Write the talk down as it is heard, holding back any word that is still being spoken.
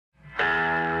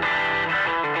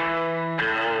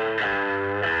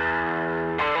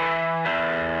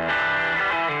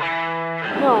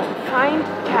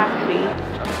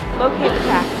taxi, locate the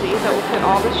taxi that will fit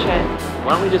all the shit.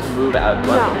 Why don't we just move out?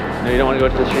 No. No, you don't want to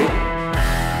go to the street?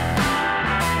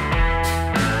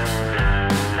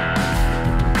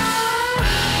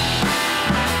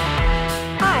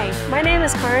 Hi, my name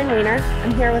is Karen Wiener.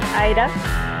 I'm here with Ida,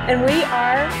 and we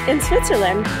are in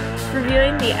Switzerland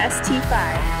reviewing the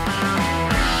ST5.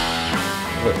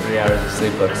 What 3 hours of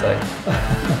sleep looks like.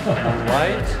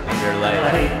 Light? Under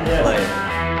light. Yes. Light.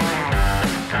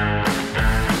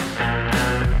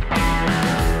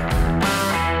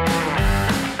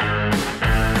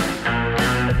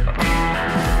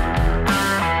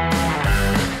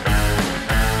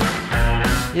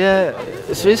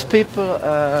 Yeah, Swiss people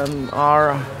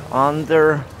are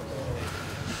under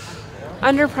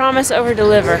Promise, over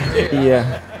deliver.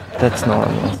 Yeah, that's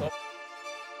normal.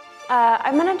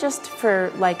 I'm gonna just,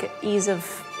 for like ease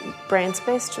of brain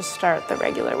space, just start the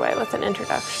regular way with an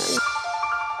introduction.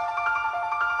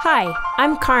 Hi,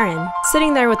 I'm Karen,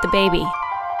 sitting there with the baby.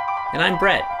 And I'm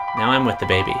Brett. Now I'm with the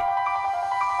baby.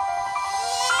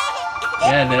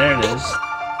 Yeah, there it is.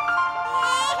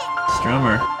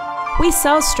 Stromer. We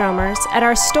sell Stromers at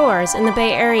our stores in the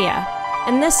Bay Area.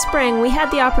 And this spring, we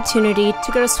had the opportunity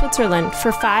to go to Switzerland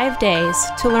for 5 days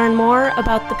to learn more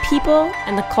about the people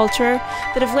and the culture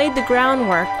that have laid the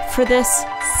groundwork for this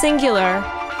singular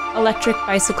electric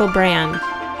bicycle brand.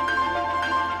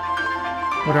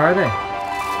 What are they?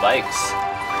 Bikes.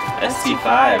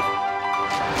 ST5.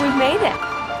 We've made it.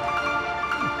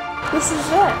 This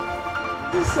is it.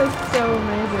 This is like so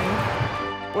amazing.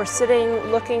 We're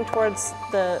sitting looking towards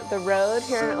the road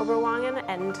here in Oberwangen,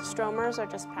 and Stromers are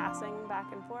just passing back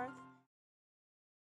and forth.